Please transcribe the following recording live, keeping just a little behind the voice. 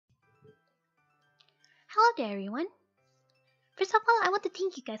Hello there everyone! First of all, I want to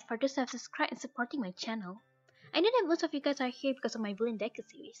thank you guys for those who have subscribed and supporting my channel. I know that most of you guys are here because of my Villain Deku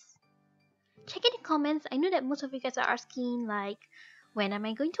series. Check in the comments, I know that most of you guys are asking like, when am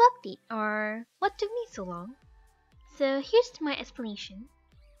I going to update or what took me so long? So here's my explanation.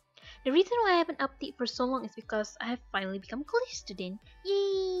 The reason why I haven't updated for so long is because I have finally become a college student.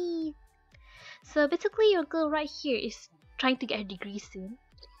 Yay! So basically your girl right here is trying to get her degree soon.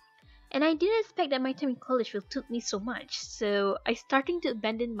 And I didn't expect that my time in college will took me so much, so I starting to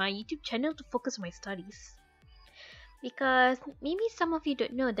abandon my YouTube channel to focus on my studies. Because maybe some of you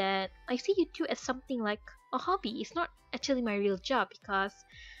don't know that I see YouTube as something like a hobby. It's not actually my real job because,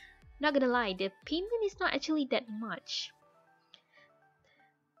 not gonna lie, the payment is not actually that much.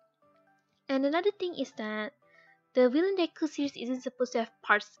 And another thing is that the Villain Deku series isn't supposed to have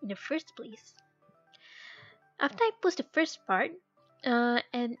parts in the first place. After I post the first part,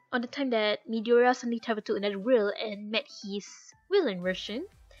 and on the time that Meteora suddenly traveled to another world and met his villain version,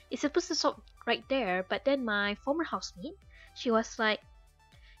 it's supposed to stop right there. But then my former housemate, she was like,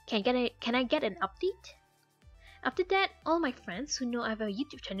 "Can I get an update?" After that, all my friends who know I have a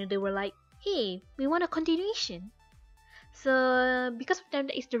YouTube channel, they were like, "Hey, we want a continuation." So because of them,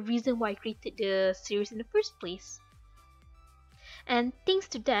 that is the reason why I created the series in the first place. And thanks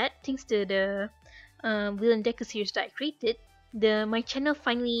to the Villain Deku series that I created, my channel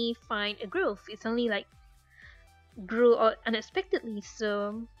finally find a growth. It's only like grew unexpectedly.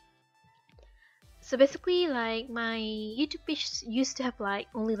 So basically, like my YouTube page used to have like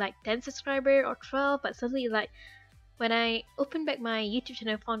only like 10 subscribers or 12, but suddenly like when I opened back my YouTube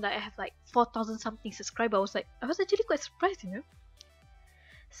channel, I found that I have like 4,000 something subscribers. I was actually quite surprised, you know.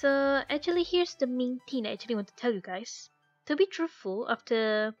 So actually, here's the main thing I actually want to tell you guys. To be truthful,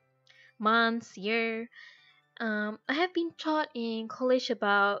 after months, year, I have been taught in college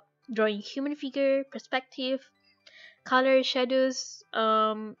about drawing human figure, perspective, color, shadows.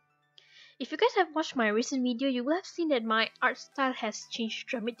 If you guys have watched my recent video, you will have seen that my art style has changed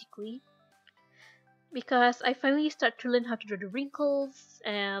dramatically. Because I finally start to learn how to draw the wrinkles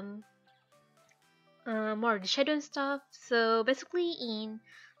and more of the shadow and stuff. So basically in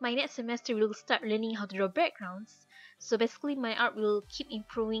my next semester, we'll start learning how to draw backgrounds. So basically my art will keep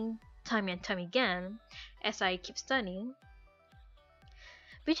improving time and time again as I keep studying.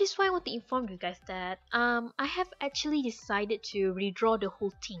 Which is why I want to inform you guys that I have actually decided to redraw the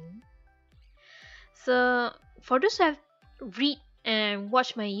whole thing. So for those who have read and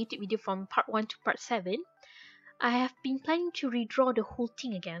watched my YouTube video from part 1 to part 7, I have been planning to redraw the whole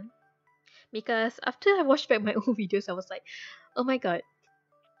thing again. Because after I watched back my old videos, I was like, oh my god,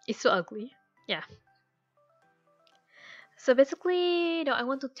 it's so ugly. Yeah. So basically, I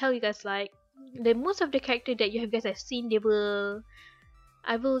want to tell you guys like, the most of the character that you guys have seen,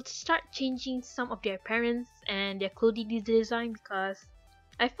 I will start changing some of their appearance and their clothing design because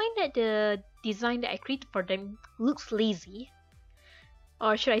I find that the design that I created for them looks lazy,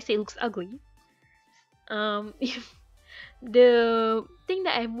 or should I say looks ugly. The thing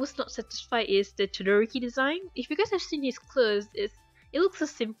that I'm most not satisfied is the Todoroki design. If you guys have seen his clothes, it looks so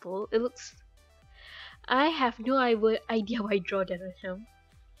simple. I have no idea why I draw that on him.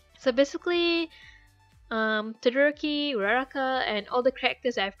 So basically, Todoroki, Uraraka, and all the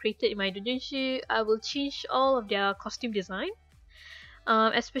characters I've created in my doujinshi, I will change all of their costume design.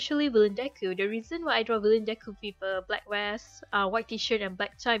 Especially Villain Deku. The reason why I draw Villain Deku with a black vest, white t-shirt, and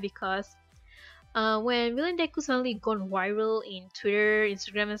black tie because when Villain Deku suddenly gone viral in Twitter,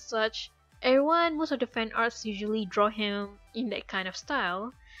 Instagram, and such, most of the fan arts usually draw him in that kind of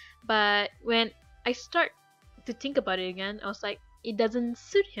style. But when I start to think about it again, I was like, it doesn't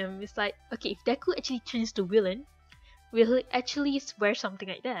suit him. It's like, okay, if Deku actually changes to villain, will he actually wear something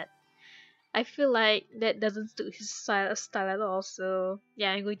like that? I feel like that doesn't suit his style at all. So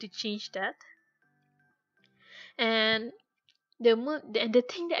yeah, I'm going to change that. And the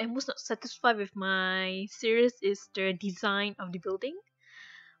thing that I'm most not satisfied with my series is the design of the building.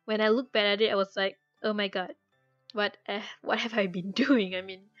 When I look back at it, I was like, oh my god, what have I been doing? I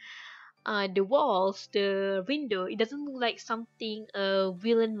mean, the walls, the window, it doesn't look like something a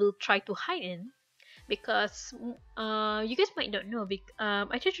villain will try to hide in. Because you guys might not know,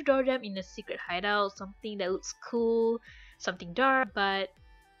 I try to draw them in a secret hideout, something that looks cool, something dark, but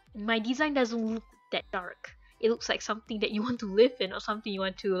my design doesn't look that dark. It looks like something that you want to live in, or something you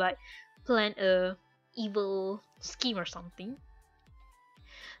want to like plan a evil scheme or something.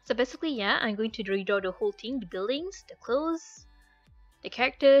 So basically, yeah, I'm going to redraw the whole thing, the buildings, the clothes, the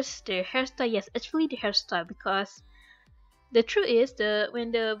characters, the hairstyle. Yes, actually the hairstyle, because the truth is,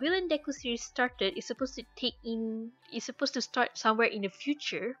 when the Villain Deku series started, it's supposed to start somewhere in the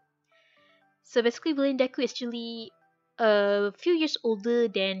future. So basically, villain Deku is actually a few years older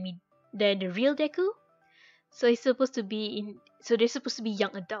than me, than the real Deku. So he's supposed to be in. So they're supposed to be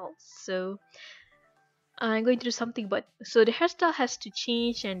young adults. So I'm going to do something, but so the hairstyle has to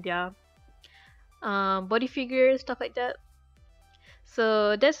change and their body figure stuff like that.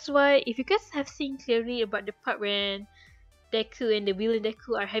 So that's why if you guys have seen clearly about the part when Deku and the villain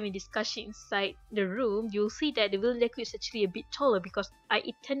Deku are having discussion inside the room, you'll see that the villain Deku is actually a bit taller because I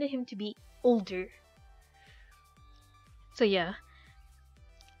intended him to be older. So yeah.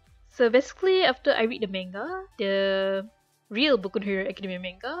 So basically, after I read the manga, the real Boku no Hero Academia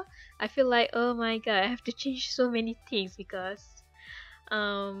manga, I feel like, oh my god, I have to change so many things because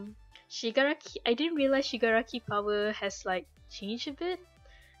Shigaraki, I didn't realize Shigaraki power has like changed a bit.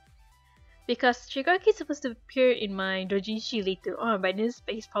 Because Shigaraki is supposed to appear in my doujinshi later on, but I didn't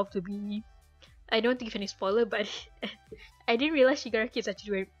expect his power to be. I don't want to give any spoiler, but I didn't realize Shigaraki is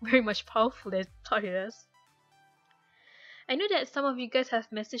actually very, very much powerful than I thought it was. I know that some of you guys have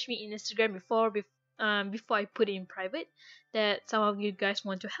messaged me in Instagram before I put it in private, that some of you guys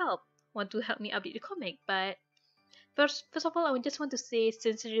want to help me update the comic. But first of all, I just want to say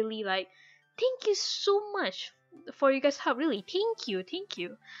sincerely, like, thank you so much for you guys' help. Really, thank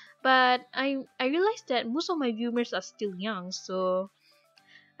you. But I realized that most of my viewers are still young, so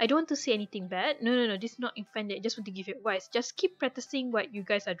I don't want to say anything bad. No, this is not offended. I just want to give you advice. Just keep practicing what you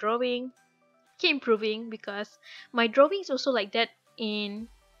guys are drawing. Keep improving because my drawing is also like that in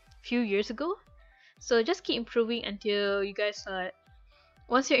few years ago. So just keep improving until you guys are.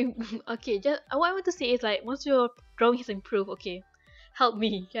 Once you're okay, just what I want to say is like once your drawing has improved, okay, help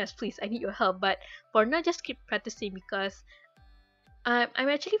me. Yes, please, I need your help. But for now, just keep practicing because I'm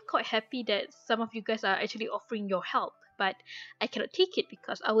actually quite happy that some of you guys are actually offering your help, but I cannot take it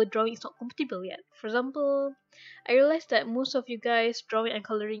because our drawing is not compatible yet. For example, I realized that most of you guys drawing and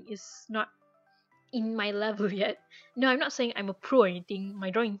coloring is not in my level yet. No, I'm not saying I'm a pro or anything.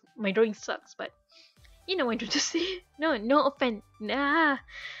 My drawing sucks, but you know what I'm trying to say. No offense. Nah.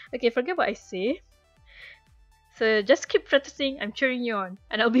 Okay, forget what I say. So just keep practicing. I'm cheering you on,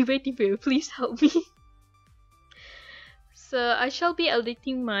 and I'll be waiting for you. Please help me. So I shall be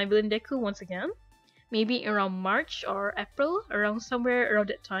updating my villain Deku once again, maybe around March or April, around somewhere around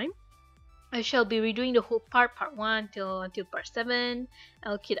that time. I shall be redoing the whole part 1 until part 7.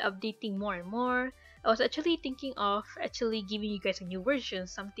 I'll keep updating more and more. I was actually thinking of actually giving you guys a new version,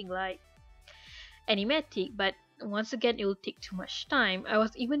 something like animatic, but once again it will take too much time. I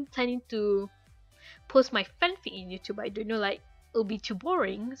was even planning to post my fanfic in YouTube. I don't know, like it'll be too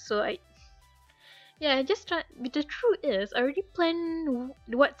boring, so I just try. But the truth is, I already planned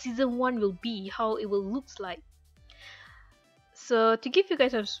what season 1 will be, how it will looks like. So to give you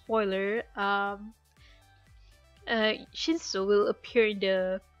guys a spoiler, Shinso will appear in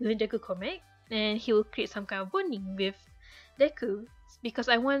the villain Deku comic, and he will create some kind of bonding with Deku because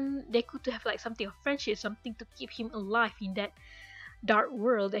I want Deku to have like something of friendship, something to keep him alive in that dark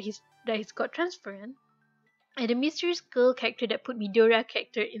world that he's got transferred. And the mysterious girl character that put Midoriya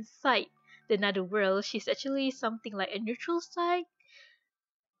character inside the another world, she's actually something like a neutral side.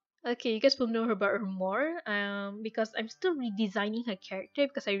 Okay, you guys will know about her more because I'm still redesigning her character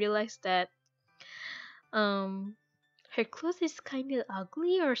because I realized that her clothes is kind of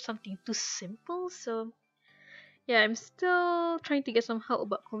ugly or something too simple. So yeah, I'm still trying to get some help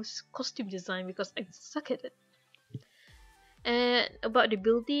about costume design because I suck at it. And about the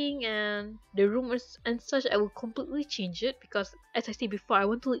building and the rooms and such, I will completely change it because, as I said before, I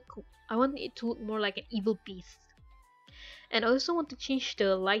want it to look more like an evil beast. And I also want to change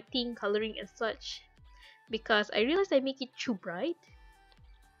the lighting, coloring, and such because I realized I make it too bright.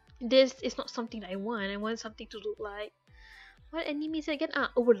 This is not something that I want. I want something to look like, what anime is it again?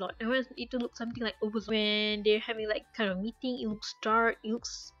 Overlord. I want it to look something like Overlord. When they're having like kind of meeting, it looks dark, it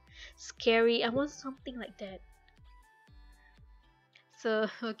looks scary. I want something like that. So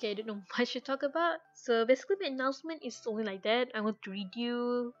okay, I don't know much to talk about. So basically my announcement is only like that. I want to read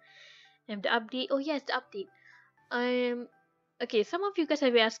you and the update. Oh yes, the update. Okay, some of you guys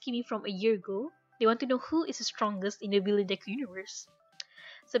have been asking me from a year ago. They want to know who is the strongest in the Villain Deku universe.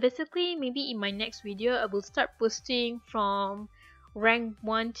 So basically, maybe in my next video, I will start posting from rank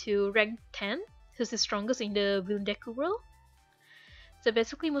 1 to rank 10. Who's the strongest in the Villain Deku world. So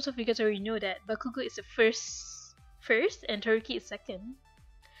basically, most of you guys already know that Bakugo is the first and Haruki is second.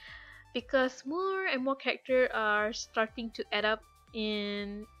 Because more and more characters are starting to add up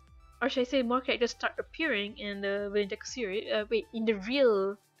in, or should I say, more characters start appearing in the Villain Deku series. In the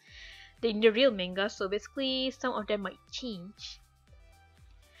real manga. So basically, some of them might change.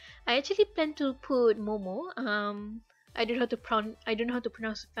 I actually plan to put Momo. I don't know how to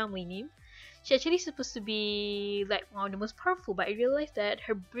pronounce the family name. She actually supposed to be like one of the most powerful, but I realized that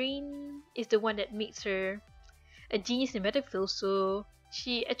her brain is the one that makes her a genius in battlefield. So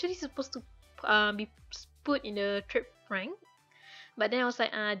she actually supposed to be put in the third rank. But then I was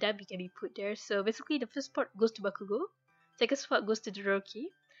like, Dabi can be put there. So basically, the first spot goes to Bakugo, second spot goes to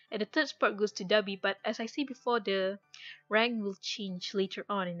Todoroki, and the third spot goes to Dabi. But as I said before, the rank will change later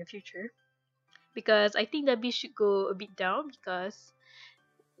on in the future, because I think Dabi should go a bit down, because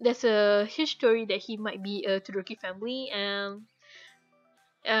there's a huge story that he might be a Todoroki family, and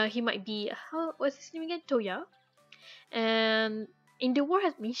he might be, how what's his name again, Toya. And in the war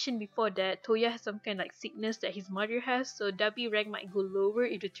has mentioned before that Toya has some kind of like sickness that his mother has, so W rank might go lower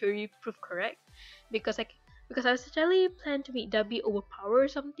if the theory proved correct. Because because I was actually planned to make W overpower or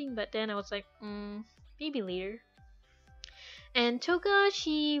something, but then I was like, maybe later. And Toga,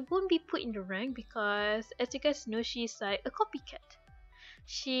 she won't be put in the rank because, as you guys know, she's like a copycat.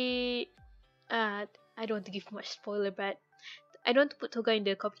 She, I don't want to give much spoiler, but I don't want to put Toga in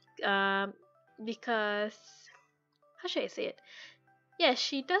the copy, because how should I say it? Yeah,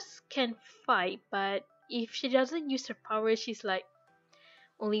 she does can fight, but if she doesn't use her power, she's like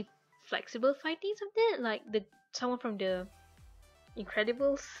only flexible fighting something like the someone from the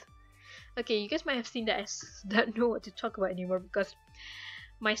Incredibles. Okay, you guys might have seen that I don't know what to talk about anymore because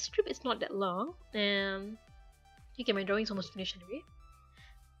my script is not that long, and okay, my drawing's almost finished anyway.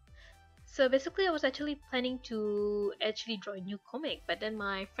 So basically, I was actually planning to actually draw a new comic, but then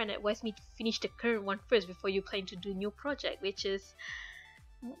my friend advised me to finish the current one first before you plan to do a new project, which is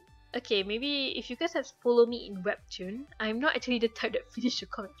okay. Maybe if you guys have followed me in Webtoon, I'm not actually the type that finish the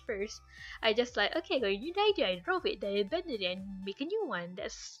comic first. I just like, okay, got a new idea, I draw it, then I abandon it and make a new one.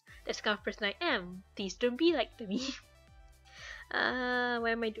 That's the kind of person I am. Please don't be like me.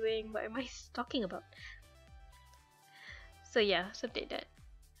 What am I doing? What am I talking about? So yeah, something like that.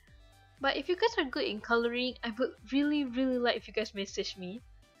 But if you guys are good in coloring, I would really like if you guys message me.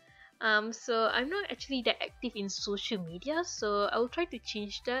 So I'm not actually that active in social media, so I will try to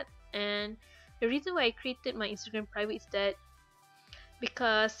change that. And the reason why I created my Instagram private is that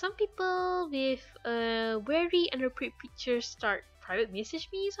because some people with very inappropriate pictures start private message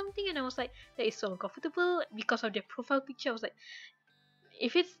me something, and I was like, that is so uncomfortable because of their profile picture. I was like,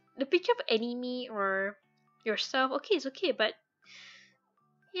 if it's the picture of enemy or yourself, okay, it's okay, but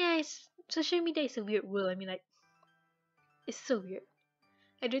yeah, social media is a weird world. I mean, like, it's so weird.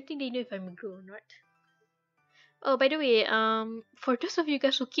 I don't think they know if I'm a girl or not. Oh, by the way, for those of you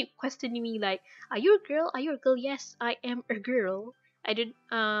guys who keep questioning me, like, are you a girl? Are you a girl? Yes, I am a girl. I don't.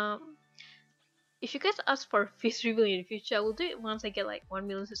 If you guys ask for face reveal in the future, I will do it once I get like 1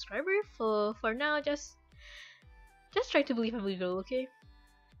 million subscribers. For now, just try to believe I'm a girl, okay?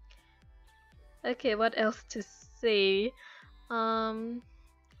 Okay, what else to say?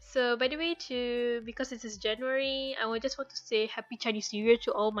 So by the way, because this is January, I would just want to say Happy Chinese New Year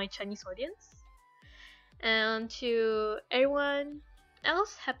to all my Chinese audience, and to everyone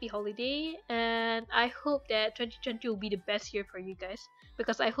else, Happy Holiday. And I hope that 2020 will be the best year for you guys,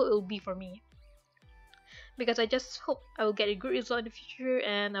 because I hope it will be for me. Because I just hope I will get a good result in the future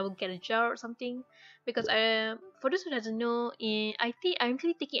and I will get a job or something. Because for those who doesn't know, I think I'm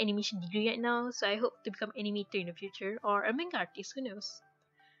really taking animation degree right now, so I hope to become animator in the future or a manga artist. Who knows?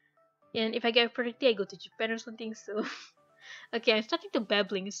 And if I get a project, I go to Japan or something. So okay, I'm starting to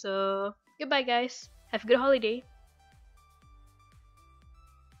babbling. So goodbye, guys. Have a good holiday.